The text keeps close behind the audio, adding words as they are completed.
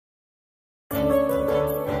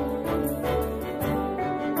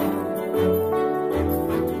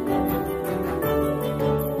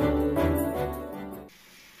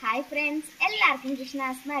എല്ലാവർക്കും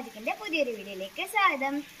കൃഷ്ണാസ് മാജിക്കിന്റെ പുതിയൊരു വീഡിയോയിലേക്ക്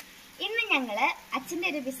സ്വാഗതം. ഇന്ന് ഞങ്ങള് അച്ഛൻ്റെ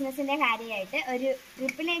ഒരു ബിസിനസിന്റെ കാര്യമായിട്ട് ഒരു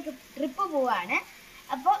ട്രിപ്പ് പോവാണ്.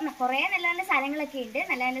 അപ്പോൾ കുറേ നല്ല നല്ല സ്ഥലങ്ങളൊക്കെ ഉണ്ട്.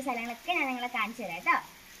 നല്ല നല്ല സ്ഥലങ്ങളൊക്കെ ഞാൻ നിങ്ങളെ കാണിച്ചു തരാം കേട്ടോ.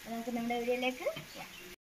 നമുക്ക് നമ്മുടെ വീഡിയോയിലേക്ക്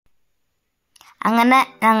അങ്ങനെ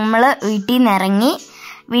നമ്മൾ വീട്ടിൽ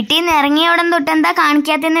നിന്ന് ഇറങ്ങിയ ഉടൻ തൊട്ട് എന്താ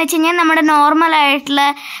കാണിക്കാത്തതെന്ന് വെച്ച് കഴിഞ്ഞാൽ നമ്മുടെ നോർമലായിട്ടുള്ള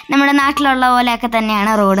നമ്മുടെ നാട്ടിലുള്ള പോലെയൊക്കെ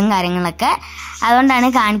തന്നെയാണ് റോഡും കാര്യങ്ങളൊക്കെ. അതുകൊണ്ടാണ്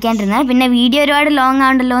കാണിക്കാണ്ടിരുന്നത്. പിന്നെ വീഡിയോ ഒരുപാട് ലോങ്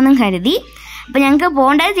ആവുണ്ടല്ലോ എന്നും കരുതി. അപ്പോൾ ഞങ്ങൾക്ക്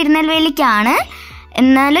പോകേണ്ടത് തിരുനെൽവേലിക്കാണ്.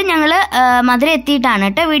 എന്നാലും ഞങ്ങൾ മധുര എത്തിയിട്ടാണ്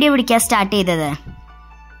കേട്ടോ വീഡിയോ പിടിക്കാൻ സ്റ്റാർട്ട് ചെയ്തത്.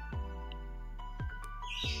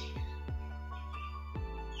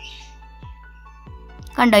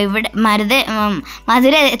 കണ്ടോ, ഇവിടെ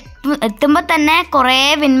മധുര എത്തുമ്പോൾ തന്നെ കുറേ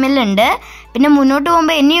വിൻമില്ലുണ്ട്. പിന്നെ മുന്നോട്ട്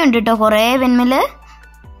പോകുമ്പോൾ ഇനിയും ഉണ്ട് കേട്ടോ കുറേ വിൻമില്ല്.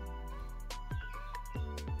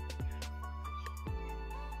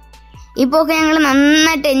 ഇപ്പോൾ ഒക്കെ ഞങ്ങൾ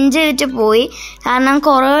നന്നായിട്ട് എൻജോയ് ചെയ്തിട്ട് പോയി. കാരണം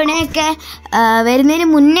കൊറോണയൊക്കെ വരുന്നതിന്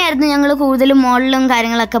മുന്നേ ആയിരുന്നു ഞങ്ങൾ കൂടുതലും മോളിലും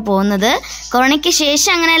കാര്യങ്ങളൊക്കെ പോകുന്നത്. കൊറോണയ്ക്ക്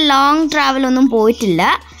ശേഷം അങ്ങനെ ലോങ് ട്രാവലൊന്നും പോയിട്ടില്ല.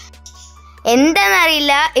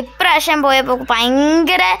 എന്താണെന്നറിയില്ല, ഇപ്രാവശ്യം പോയപ്പോൾ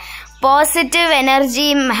ഭയങ്കര പോസിറ്റീവ്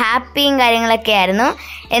എനർജിയും ഹാപ്പിയും കാര്യങ്ങളൊക്കെ ആയിരുന്നു.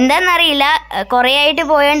 എന്താണെന്നറിയില്ല, കുറേ ആയിട്ട്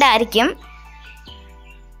പോയോണ്ടായിരിക്കും.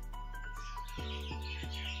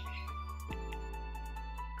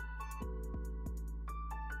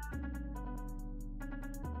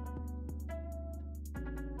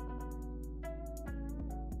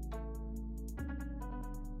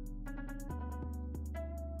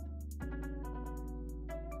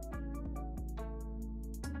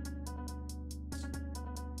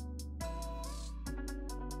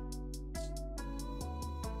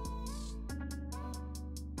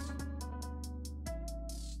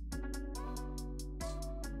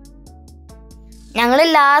 ഞങ്ങൾ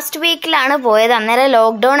ലാസ്റ്റ് വീക്കിലാണ് പോയത്. അന്നേരം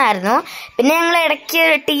ലോക്ക്ഡൗൺ ആയിരുന്നു. പിന്നെ ഞങ്ങൾ ഇടയ്ക്ക്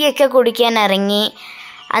ടീ ഒക്കെ കുടിക്കാൻ ഇറങ്ങി.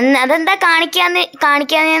 അതെന്താ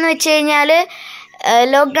കാണിക്കാന്ന് വെച്ച് കഴിഞ്ഞാൽ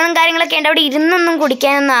ലോക്ക്ഡൗൺ കാര്യങ്ങളൊക്കെ ഉണ്ട്. അവിടെ ഇരുന്നൊന്നും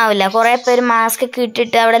കുടിക്കാനൊന്നും ആവില്ല. കുറേ പേര് മാസ്ക് ഒക്കെ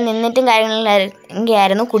ഇട്ടിട്ട് അവിടെ നിന്നിട്ടും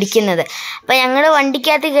കാര്യങ്ങളായിരുന്നു കുടിക്കുന്നത്. അപ്പം ഞങ്ങൾ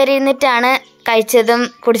വണ്ടിക്കകത്ത് കയറി ഇരുന്നിട്ടാണ് കഴിച്ചതും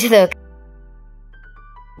കുടിച്ചതും ഒക്കെ.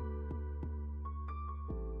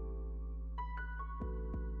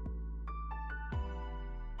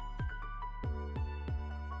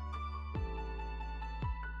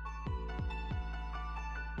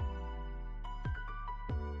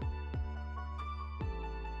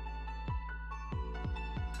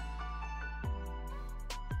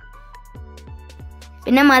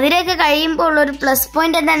 പിന്നെ മധുരയൊക്കെ കഴിയുമ്പോൾ ഉള്ളൊരു പ്ലസ്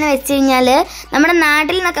പോയിന്റ് എന്താണെന്ന് വെച്ച് കഴിഞ്ഞാൽ, നമ്മുടെ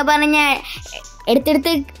നാട്ടിൽ നിന്നൊക്കെ പറഞ്ഞാൽ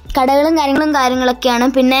എടുത്തെടുത്ത് കടകളും കാര്യങ്ങളൊക്കെയാണ്.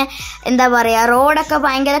 പിന്നെ എന്താ പറയുക, റോഡൊക്കെ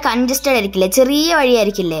ഭയങ്കര കൺജസ്റ്റഡ് ആയിരിക്കില്ലേ, ചെറിയ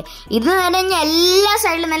വഴിയായിരിക്കില്ലേ. ഇത് എന്ന് പറഞ്ഞാൽ എല്ലാ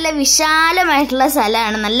സൈഡിലും നല്ല വിശാലമായിട്ടുള്ള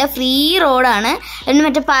സ്ഥലമാണ്, നല്ല ഫ്രീ റോഡാണ്. എന്നിട്ട്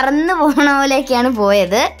മറ്റേ പറന്ന് പോകണ പോലെയൊക്കെയാണ്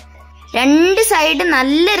പോയത്. രണ്ട് സൈഡ്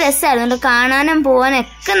നല്ല രസമായിരുന്നു, കാണാനും പോകാനും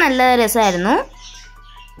ഒക്കെ നല്ല രസമായിരുന്നു.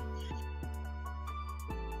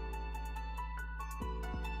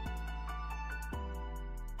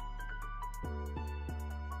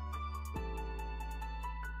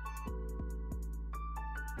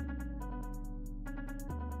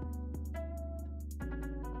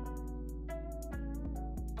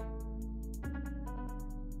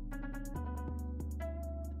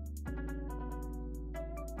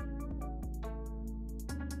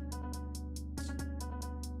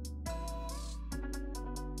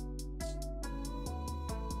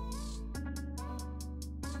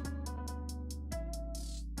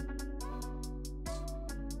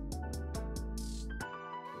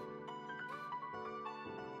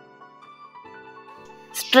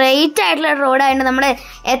 സ്ട്രെയിറ്റ് ആയിട്ടുള്ള റോഡായതുകൊണ്ട് നമ്മൾ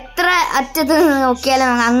എത്ര അറ്റത്ത് നോക്കിയാലും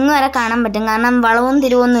നമുക്ക് അങ്ങ് വരെ കാണാൻ പറ്റും. കാരണം വളവും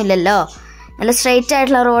തിരിവൊന്നും ഇല്ലല്ലോ. നല്ല സ്ട്രെയിറ്റ്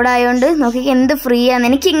ആയിട്ടുള്ള റോഡായതുകൊണ്ട് നോക്കിക്ക് എന്ത് ഫ്രീ ആണ്.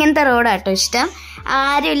 എനിക്ക് ഇങ്ങനത്തെ റോഡാട്ടോ ഇഷ്ടം.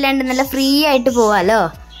 ആരും ഇല്ലാണ്ട് നല്ല ഫ്രീ ആയിട്ട് പോവാലോ.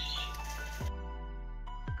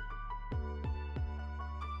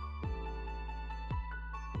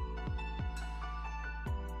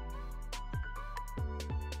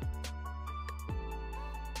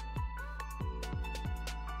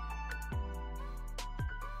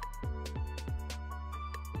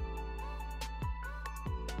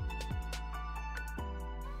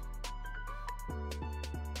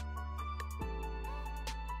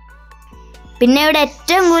 പിന്നെ ഇവിടെ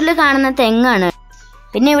ഏറ്റവും കൂടുതൽ കാണുന്ന തെങ്ങാണ്.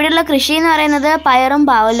 പിന്നെ ഇവിടെയുള്ള കൃഷി എന്ന് പറയുന്നത് പയറും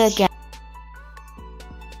പാവലും ഒക്കെയാണ്.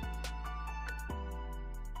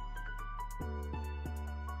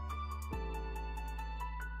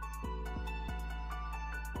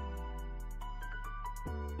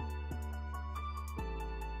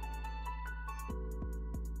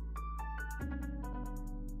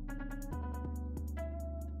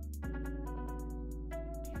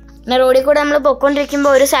 പിന്നെ റോഡിൽ കൂടെ നമ്മൾ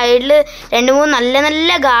പൊയ്ക്കൊണ്ടിരിക്കുമ്പോൾ ഒരു സൈഡിൽ 2-3 നല്ല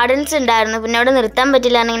നല്ല ഗാർഡൻസ് ഉണ്ടായിരുന്നു. പിന്നെ അവിടെ നിർത്താൻ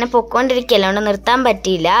പറ്റില്ല, ഇങ്ങനെ പൊയ്ക്കൊണ്ടിരിക്കുകയല്ല, അവിടെ നിർത്താൻ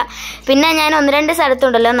പറ്റിയില്ല. പിന്നെ ഞാൻ 1-2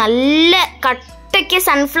 സ്ഥലത്തുണ്ടല്ലോ നല്ല കട്ടയ്ക്ക്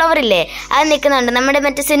സൺഫ്ലവർ ഇല്ലേ, അത് നിൽക്കുന്നുണ്ട്. നമ്മുടെ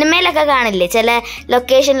മറ്റേ സിനിമയിലൊക്കെ കാണില്ലേ, ചില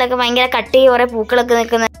ലൊക്കേഷനിലൊക്കെ ഭയങ്കര കട്ടി കുറേ പൂക്കളൊക്കെ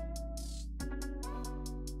നിൽക്കുന്ന.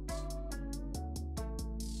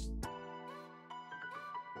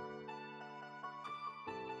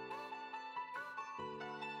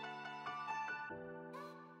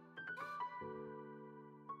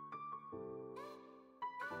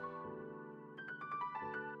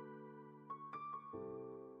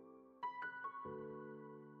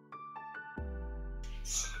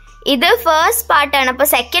 ഇത് ഫസ്റ്റ് പാർട്ടാണ്. അപ്പോൾ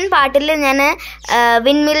സെക്കൻഡ് പാർട്ടിൽ ഞാൻ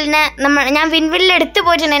ഞാൻ വിൻമില്ലിൽ എടുത്ത്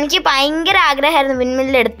പോയിട്ടുണ്ട്. എനിക്ക് ഭയങ്കര ആഗ്രഹമായിരുന്നു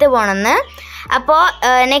വിൻമില്ലിൽ എടുത്ത് പോകണമെന്ന്. അപ്പോൾ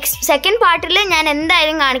സെക്കൻഡ് പാർട്ടിൽ ഞാൻ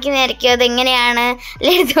എന്തായാലും കാണിക്കുന്നതായിരിക്കും, അതെങ്ങനെയാണ്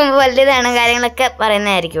എടുത്തുമ്പോൾ വലുതാണ് കാര്യങ്ങളൊക്കെ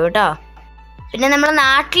പറയുന്നതായിരിക്കും കേട്ടോ. പിന്നെ നമ്മുടെ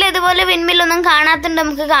നാട്ടിൽ ഇതുപോലെ വിൻമില്ലൊന്നും കാണാത്തതുകൊണ്ട്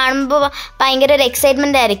നമുക്ക് കാണുമ്പോൾ ഭയങ്കര ഒരു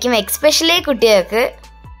എക്സൈറ്റ്മെൻ്റ് ആയിരിക്കും, എക്സ്പെഷ്യലി കുട്ടികൾക്ക്.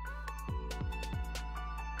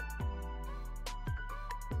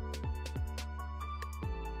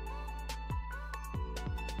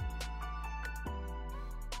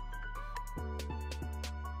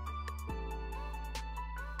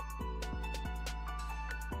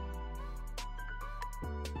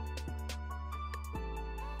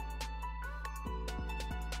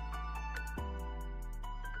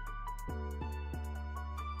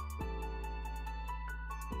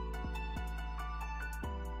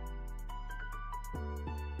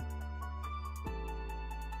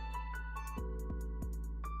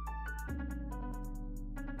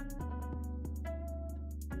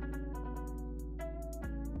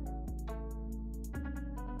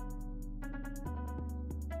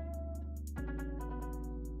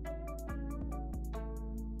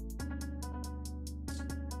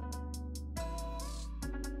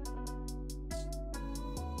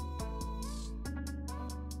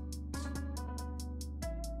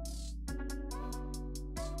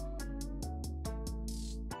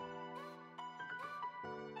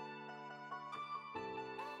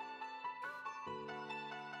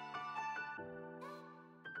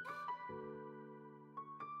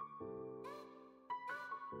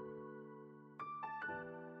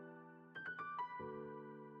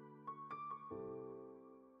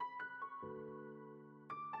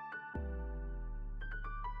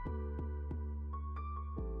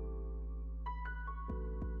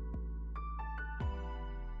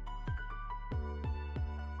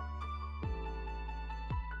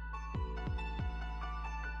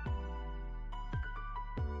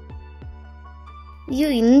 അയ്യോ,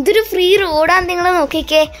 എന്തൊരു ഫ്രീ റോഡാന്ന് നിങ്ങൾ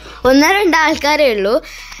നോക്കിക്കേ. 1-2 ആൾക്കാരേ ഉള്ളൂ.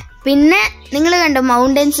 പിന്നെ നിങ്ങൾ കണ്ടോ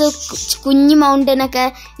മൗണ്ടൻസ്, കുഞ്ഞു മൗണ്ടനൊക്കെ.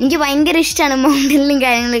 എനിക്ക് ഭയങ്കര ഇഷ്ടമാണ് മൗണ്ടനിലും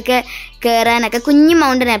കാര്യങ്ങളൊക്കെ കയറാനൊക്കെ. കുഞ്ഞു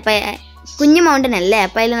മൗണ്ടൻ അല്ലേ,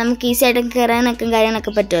 അപ്പം അതിൽ നമുക്ക് ഈസി ആയിട്ട് കയറാനൊക്കെ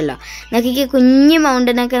കാര്യങ്ങളൊക്കെ പറ്റുമല്ലോ. നോക്കിക്കേ കുഞ്ഞു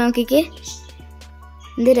മൗണ്ടനൊക്കെ നോക്കിക്കേ,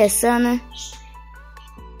 എന്ത് രസമാണ്.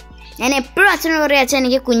 ഞാൻ എപ്പോഴും അച്ഛനോട് പറയും, അച്ഛൻ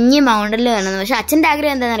എനിക്ക് കുഞ്ഞ് മൗണ്ടനിൽ കയറണമെന്ന്. പക്ഷെ അച്ഛൻ്റെ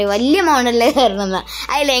ആഗ്രഹം എന്താണെന്ന് അറിയാം, വലിയ മൗണ്ടനിൽ കയറണമെന്നാണ്.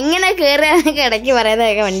 അതിലെങ്ങനെ കയറുകയെന്നൊക്കെ ഇടയ്ക്ക്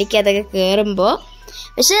പറയുന്നതൊക്കെ വണ്ടിക്കകത്തൊക്കെ കയറുമ്പോൾ.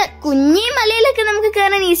 പക്ഷെ കുഞ്ഞി മലയിലൊക്കെ നമുക്ക്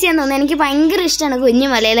കയറാൻ ഈസിയാന്ന് തോന്നുന്നു. എനിക്ക് ഭയങ്കര ഇഷ്ടമാണ് കുഞ്ഞു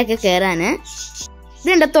മലയിലൊക്കെ കയറാൻ.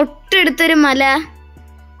 ഇതുണ്ടോ തൊട്ടടുത്തൊരു മല.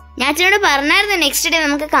 ഞാൻ അച്ഛനോട് പറഞ്ഞായിരുന്നു നെക്സ്റ്റ് ഡേ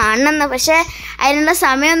നമുക്ക് കാണണമെന്ന്. പക്ഷെ അതിനുള്ള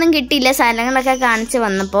സമയമൊന്നും കിട്ടിയില്ല സ്ഥലങ്ങളൊക്കെ കാണിച്ച്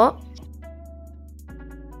വന്നപ്പോൾ.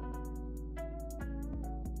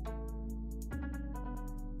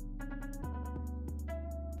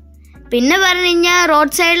 പിന്നെ പറഞ്ഞു കഴിഞ്ഞാൽ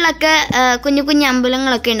റോഡ് സൈഡിലൊക്കെ കുഞ്ഞു കുഞ്ഞു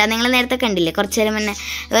അമ്പലങ്ങളൊക്കെ ഉണ്ടാവും. നിങ്ങൾ നേരത്തെ കണ്ടില്ലേ കുറച്ച് നേരം മുന്നേ,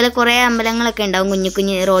 അതുപോലെ കുറേ അമ്പലങ്ങളൊക്കെ ഉണ്ടാവും കുഞ്ഞു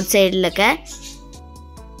കുഞ്ഞു റോഡ് സൈഡിലൊക്കെ.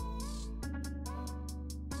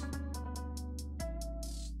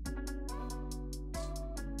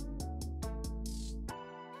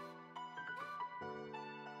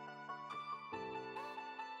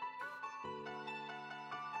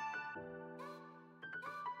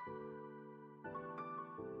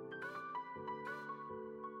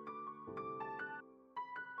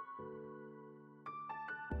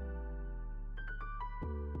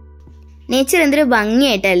 നേച്ചർ എന്തൊരു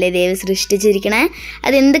ഭംഗിയായിട്ടല്ലേ ദൈവം സൃഷ്ടിച്ചിരിക്കണേ.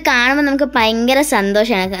 അതെന്ത് കാണുമ്പോൾ നമുക്ക് ഭയങ്കര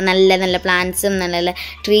സന്തോഷമാണ്. നല്ല നല്ല പ്ലാന്റ്സും നല്ല നല്ല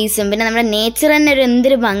ട്രീസും, പിന്നെ നമ്മുടെ നേച്ചർ തന്നെ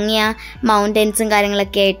എന്തൊരു ഭംഗിയാണ്. മൗണ്ടൻസും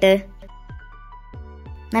കാര്യങ്ങളൊക്കെ ആയിട്ട്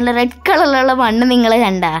നല്ല റെഡ് കളറിലുള്ള മണ്ണ് നിങ്ങൾ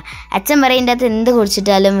കണ്ടാ. അച്ഛൻ പറയും ഇതിൻ്റെ അകത്ത് എന്ത്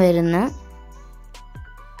കുടിച്ചിട്ടാലും വരുന്നു.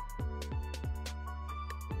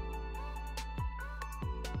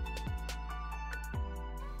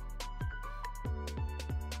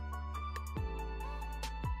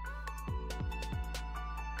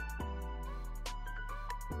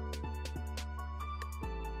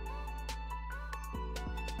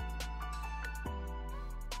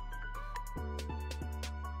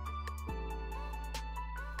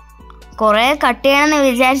 കുറേ കട്ട് ചെയ്യണമെന്ന്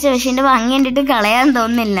വിചാരിച്ചു, പക്ഷെ എൻ്റെ ഭംഗി കണ്ടിട്ട് കളയാൻ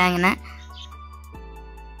തോന്നുന്നില്ല അങ്ങനെ.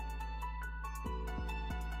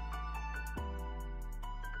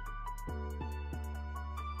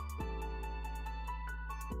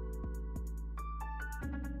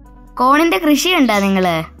 കോണിന്റെ കൃഷിയുണ്ടോ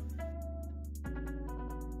നിങ്ങള്?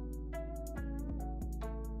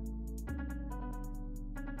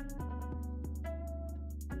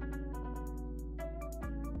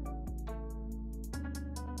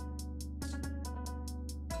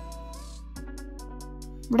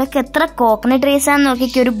 ഇവിടൊക്കെ എത്ര കോക്കനട്ട് ട്രീസ് ആണെന്ന്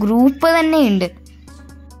നോക്കിക്ക്, ഒരു ഗ്രൂപ്പ് തന്നെയുണ്ട്.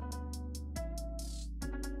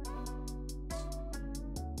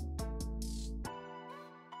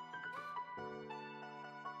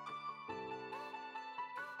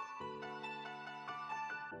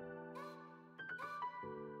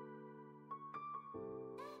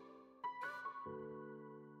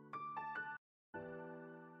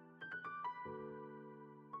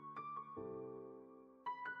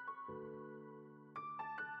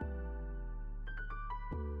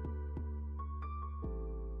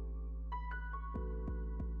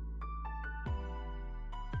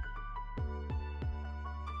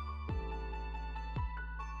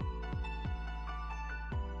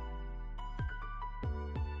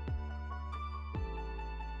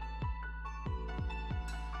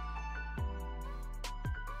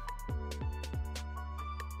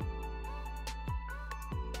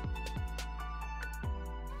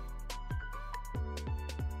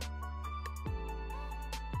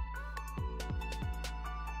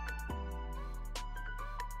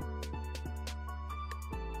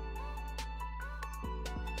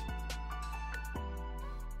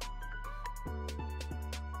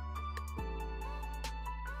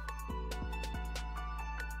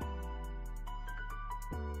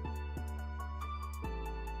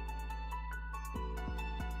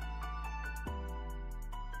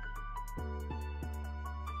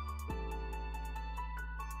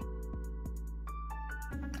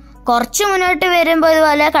 കുറച്ച് മുന്നോട്ട് വരുമ്പോൾ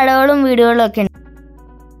ഇതുപോലെ കടകളും വീടുകളും ഒക്കെ ഉണ്ട്.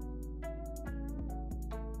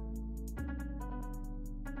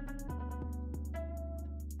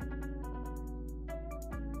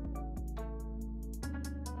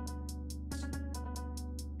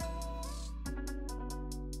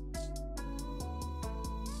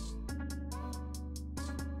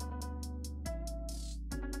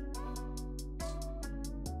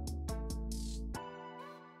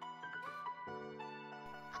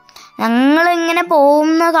 ഞങ്ങളിങ്ങനെ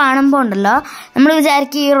പോകുന്ന കാണുമ്പോൾ ഉണ്ടല്ലോ, നമ്മൾ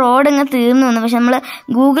വിചാരിക്കും ഈ റോഡ് ഇങ്ങനെ തീർന്നു വന്നു. പക്ഷെ നമ്മൾ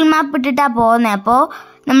ഗൂഗിൾ മാപ്പ് ഇട്ടിട്ടാണ് പോകുന്നത്. അപ്പോൾ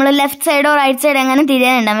നമ്മൾ ലെഫ്റ്റ് സൈഡോ റൈറ്റ് സൈഡോ എങ്ങനെ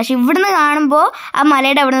തിരിയാനുണ്ടാവും. പക്ഷെ ഇവിടുന്ന് കാണുമ്പോൾ ആ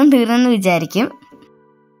മലയുടെ അവിടെ നിന്ന് തീർന്നെന്ന് വിചാരിക്കും.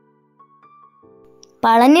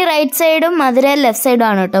 പളനി റൈറ്റ് സൈഡും മധുര ലെഫ്റ്റ് സൈഡും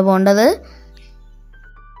ആണ് കേട്ടോ പോകേണ്ടത്.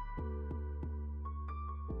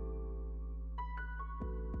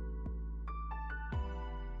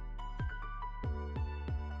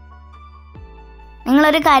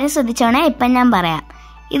 നിങ്ങളൊരു കാര്യം ശ്രദ്ധിച്ചോണേ, ഇപ്പം ഞാൻ പറയാം.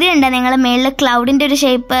 ഇത് കണ്ടോ നിങ്ങൾ മേളിൽ ക്ലൗഡിൻ്റെ ഒരു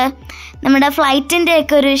ഷേപ്പ്, നമ്മുടെ ഫ്ലൈറ്റിൻ്റെ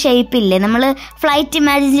ഒക്കെ ഒരു ഷേപ്പ് ഇല്ലേ, നമ്മൾ ഫ്ലൈറ്റ്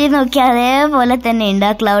ഇമാജിൻ ചെയ്ത് നോക്കിയാൽ അതേപോലെ തന്നെ ഉണ്ട്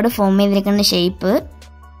ആ ക്ലൗഡ് ഫോം ചെയ്തിരിക്കുന്ന ഷേപ്പ്.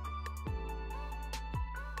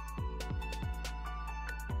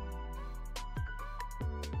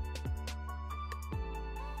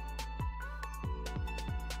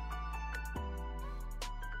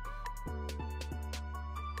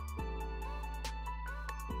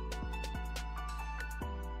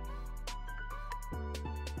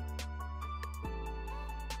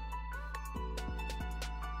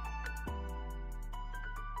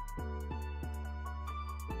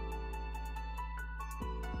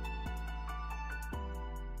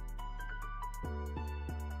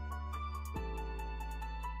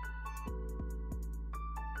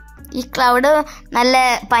 ഈ ക്ലൗഡ് നല്ല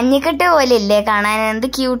പഞ്ഞിക്കെട്ട് പോലെ ഇല്ലേ കാണാൻ, എന്ത്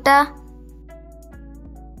ക്യൂട്ടാ.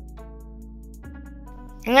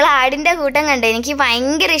 നിങ്ങൾ ആടിൻ്റെ കൂട്ടം കണ്ടേ? എനിക്ക്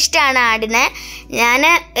ഭയങ്കര ഇഷ്ടമാണ് ആടിനെ. ഞാൻ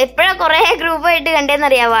എപ്പോഴാണ് കുറേ ഗ്രൂപ്പായിട്ട്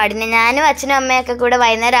കണ്ടേന്നറിയാമോ ആടിനെ. ഞാനും അച്ഛനും അമ്മയൊക്കെ കൂടെ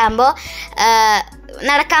വൈകുന്നേരം ആകുമ്പോൾ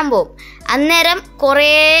നടക്കാൻ പോവും. അന്നേരം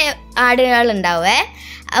കുറേ ആടുകളുണ്ടാവേ.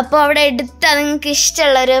 അപ്പോൾ അവിടെ എടുത്ത് അതുങ്ങൾക്ക്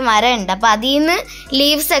ഇഷ്ടമുള്ളൊരു മരം ഉണ്ട്. അപ്പോൾ അതിൽ നിന്ന്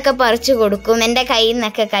ലീവ്സൊക്കെ പറിച്ച് കൊടുക്കും, എൻ്റെ കയ്യിൽ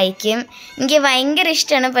നിന്നൊക്കെ കഴിക്കും. എനിക്ക് ഭയങ്കര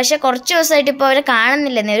ഇഷ്ടമാണ്. പക്ഷെ കുറച്ച് ദിവസമായിട്ട് ഇപ്പോൾ അവരെ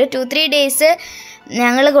കാണുന്നില്ലെന്നേ. ഒരു 2-3 days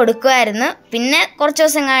ഞങ്ങൾ കൊടുക്കുമായിരുന്നു. പിന്നെ കുറച്ച്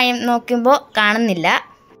ദിവസം നോക്കുമ്പോൾ കാണുന്നില്ല.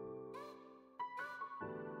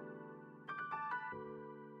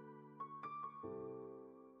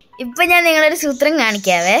 ഇപ്പം ഞാൻ നിങ്ങളൊരു സൂത്രം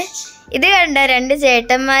കാണിക്കാവേ. ഇത് കണ്ടോ, 2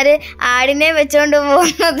 ചേട്ടന്മാർ ആടിനെ വെച്ചോണ്ട്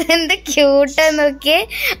പോകുന്നത് എന്ത് ക്യൂട്ടാന്ന് നോക്കിയേ.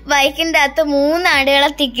 ബൈക്കിൻ്റെ അകത്ത് 3 ആടുകളെ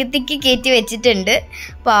തിക്കി കയറ്റി വെച്ചിട്ടുണ്ട്.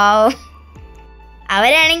 പാവം.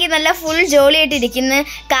 അവരാണെങ്കിൽ നല്ല ഫുൾ ജോളിയായിട്ടിരിക്കുന്നു,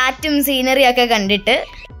 കാറ്റും സീനറിയും ഒക്കെ കണ്ടിട്ട്.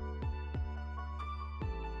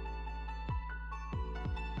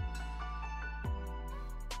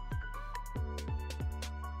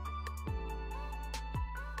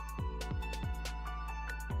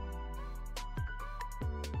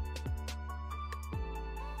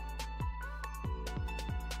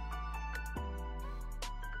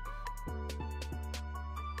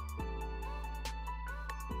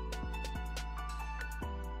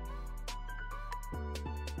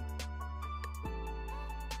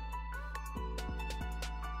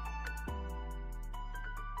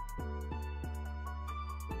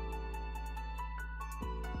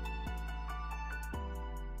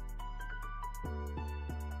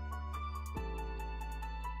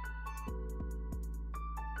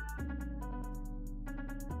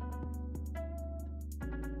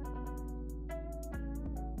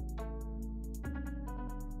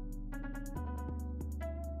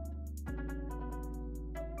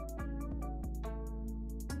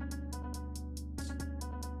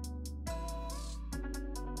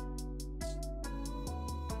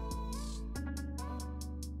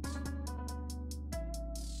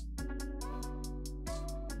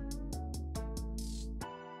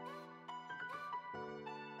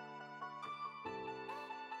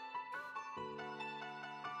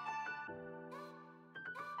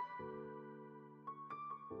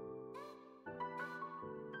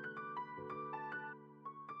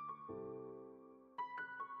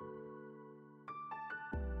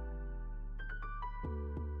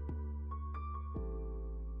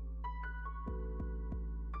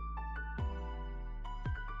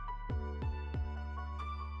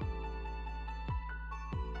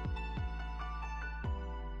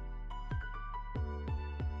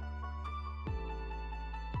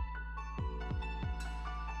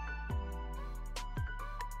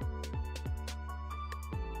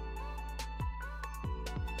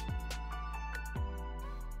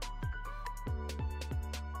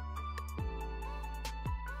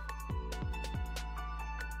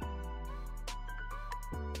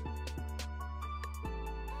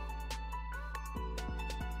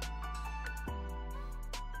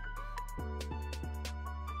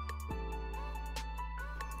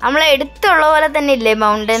 നമ്മളെ എടുത്തുള്ള പോലെ തന്നെ ഇല്ലേ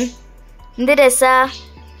മൗണ്ടൻ? എന്ത് രസാ.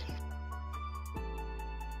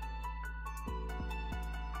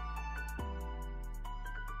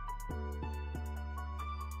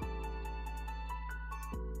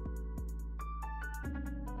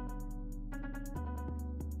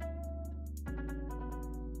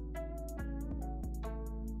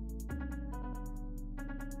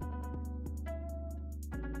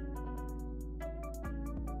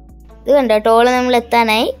 ഇത് കണ്ടോ, ടോള് നമ്മൾ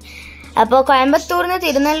എത്താനായി. അപ്പോൾ കോയമ്പത്തൂരിൽ നിന്ന്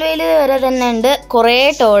തിരുനെൽവേലി വരെ തന്നെ ഉണ്ട് കുറേ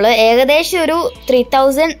ടോള്. ഏകദേശം ഒരു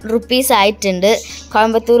 3000 റുപ്പീസ് ആയിട്ടുണ്ട്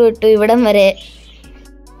കോയമ്പത്തൂർ വിട്ടു ഇവിടം വരെ.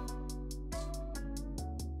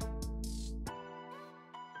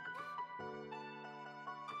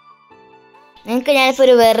 നിങ്ങൾക്ക് ഞാനിപ്പോൾ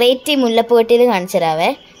ഒരു വെറൈറ്റി മുല്ലപ്പൂ കെട്ടിയത് കാണിച്ചു തരാവേ.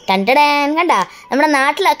 കണ്ടടാൻ കണ്ട, നമ്മുടെ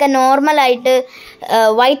നാട്ടിലൊക്കെ നോർമലായിട്ട്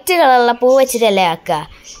വൈറ്റ് കളറുള്ള പൂ വെച്ചിട്ടല്ലേ ആക്കുക.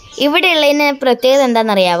 ഇവിടെ ഉള്ളതിന് പ്രത്യേകത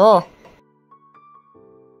എന്താണെന്നറിയാവോ?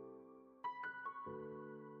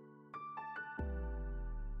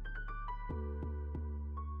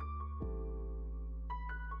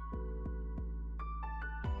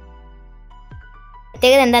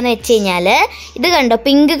 പ്രത്യേകത എന്താണെന്ന് വെച്ച് കഴിഞ്ഞാൽ, ഇത് കണ്ടോ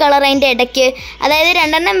പിങ്ക് കളർ അതിൻ്റെ ഇടയ്ക്ക്, അതായത്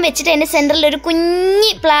 2 വെച്ചിട്ട് അതിൻ്റെ സെൻറ്ററിൽ ഒരു കുഞ്ഞി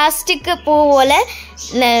പ്ലാസ്റ്റിക് പൂ പോലെ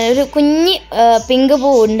ഒരു കുഞ്ഞി പിങ്ക്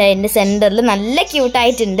പൂ ഉണ്ട് അതിൻ്റെ സെൻറ്ററിൽ. നല്ല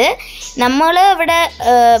ക്യൂട്ടായിട്ടുണ്ട്. നമ്മൾ ഇവിടെ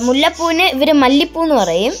മുല്ലപ്പൂവിന് ഇവർ മല്ലിപ്പൂ എന്ന്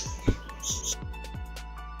പറയും.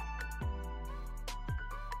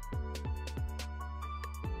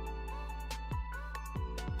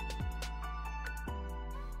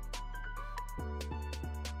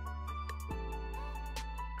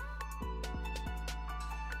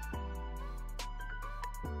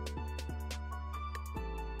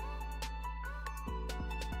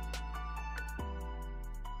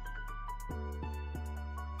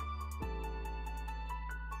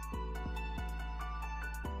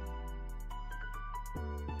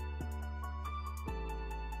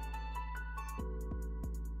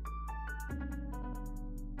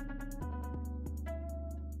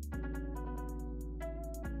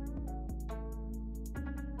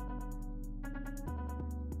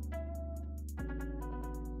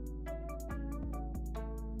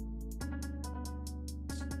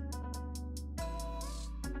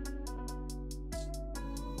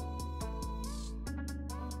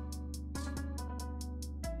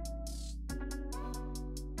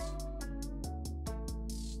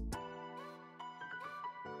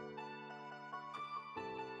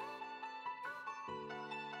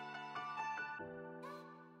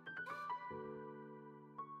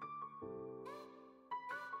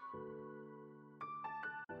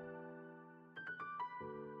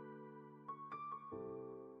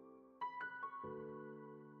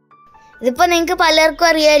 ഇതിപ്പോൾ നിങ്ങൾക്ക് പലർക്കും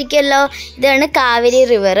അറിയാമായിരിക്കുമല്ലോ, ഇതാണ് കാവേരി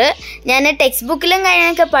റിവർ. ഞാൻ ടെക്സ്റ്റ് ബുക്കിലും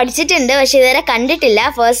കാര്യങ്ങളൊക്കെ പഠിച്ചിട്ടുണ്ട്, പക്ഷെ ഇതുവരെ കണ്ടിട്ടില്ല.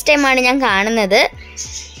 ഫസ്റ്റ് ടൈമാണ് ഞാൻ കാണുന്നത്.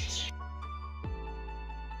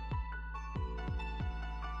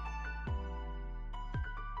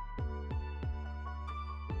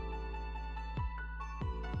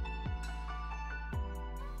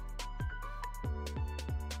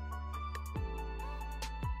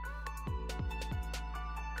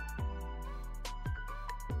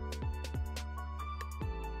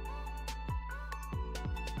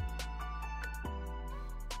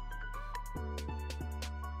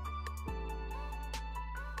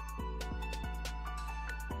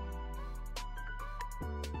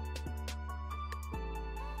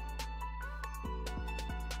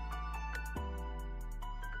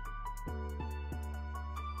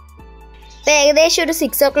 ഇപ്പം ഏകദേശം ഒരു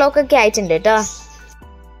 6 o'clock ഒക്കെ ആയിട്ടുണ്ട് കേട്ടോ.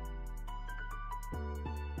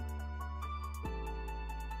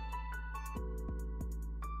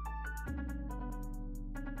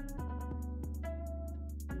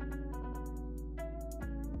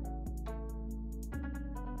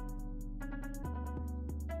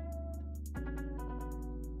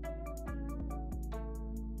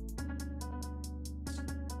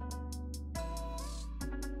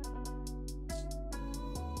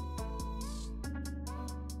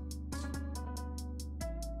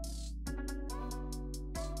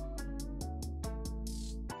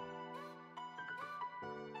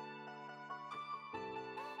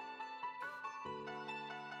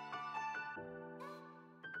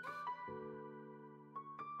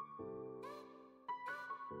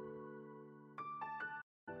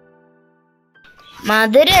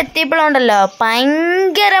 മധുര എത്തിയപ്പോഴുണ്ടല്ലോ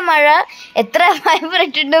ഭയങ്കര മഴ. എത്ര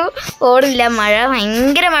ഭയപ്പെട്ടിട്ടും ഓടില്ല. മഴ,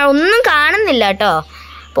 ഭയങ്കര മഴ. ഒന്നും കാണുന്നില്ല കേട്ടോ,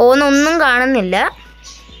 ഒന്നും കാണുന്നില്ല.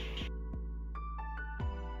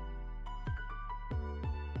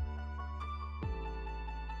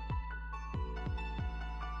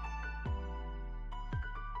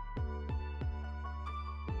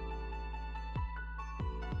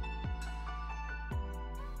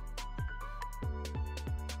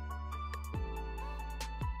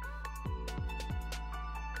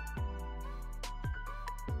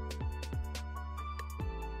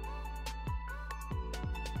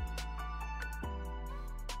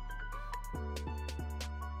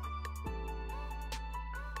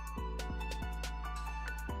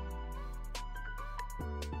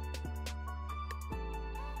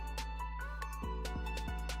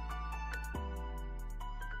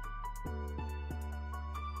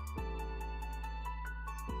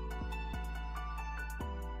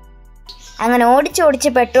 അങ്ങനെ ഓടിച്ച്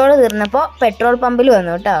പെട്രോൾ തീർന്നപ്പോൾ പെട്രോൾ പമ്പിൽ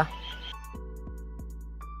വന്നു കേട്ടോ.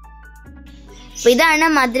 അപ്പോൾ ഇതാണ്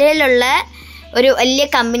മധുരയിലുള്ള ഒരു വലിയ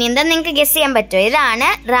കമ്പനി. എന്താ നിങ്ങൾക്ക് ഗസ് ചെയ്യാൻ പറ്റുമോ? ഇതാണ്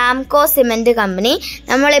റാംകോ സിമെൻറ്റ് കമ്പനി.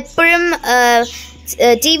 നമ്മളെപ്പോഴും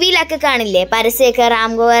ടി വിയിലൊക്കെ കാണില്ലേ പരസ്യമൊക്കെ,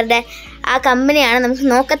 റാംകോയുടെ ആ കമ്പനിയാണ്. നമുക്ക്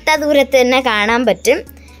നോക്കത്ത ദൂരത്ത് തന്നെ കാണാൻ പറ്റും.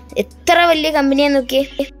 എത്ര വലിയ കമ്പനിയാന്ന് നോക്കിയേ.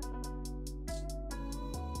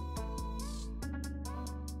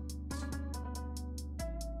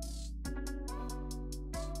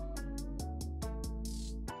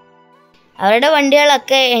 അവരുടെ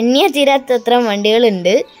വണ്ടികളൊക്കെ എണ്ണിയ തീരാത്തത്ര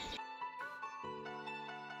വണ്ടികളുണ്ട്.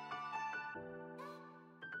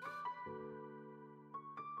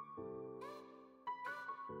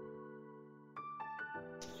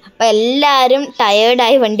 അപ്പം എല്ലാവരും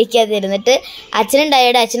ടയേർഡായി വണ്ടിക്കകത്ത് ഇരുന്നിട്ട്, അച്ഛനും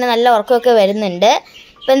ടയേർഡ്, അച്ഛന് നല്ല ഉറക്കമൊക്കെ വരുന്നുണ്ട്.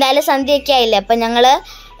 ഇപ്പം എന്തായാലും സന്ധ്യയൊക്കെ ആയില്ലേ, അപ്പം ഞങ്ങൾ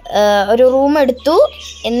ഒരു റൂം എടുത്തു.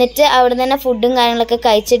 എന്നിട്ട് അവിടെ തന്നെ ഫുഡും കാര്യങ്ങളൊക്കെ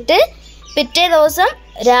കഴിച്ചിട്ട് പിറ്റേ ദിവസം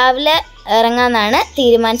രാവിലെ ഇറങ്ങാമെന്നാണ്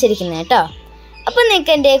തീരുമാനിച്ചിരിക്കുന്നത് കേട്ടോ. അപ്പം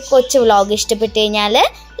നിങ്ങൾക്ക് എൻ്റെ കൊച്ചു വ്ളോഗ് ഇഷ്ടപ്പെട്ട് കഴിഞ്ഞാൽ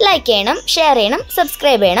ലൈക്ക് ചെയ്യണം, ഷെയർ ചെയ്യണം,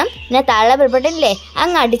 സബ്സ്ക്രൈബ് ചെയ്യണം. പിന്നെ താഴെ ബെൽ ബട്ടണില്ലേ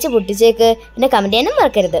അങ്ങ് അടിച്ച് പൊട്ടിച്ചേക്ക്. പിന്നെ കമൻറ്റ് ചെയ്യാനും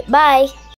മറക്കരുത്. ബൈ.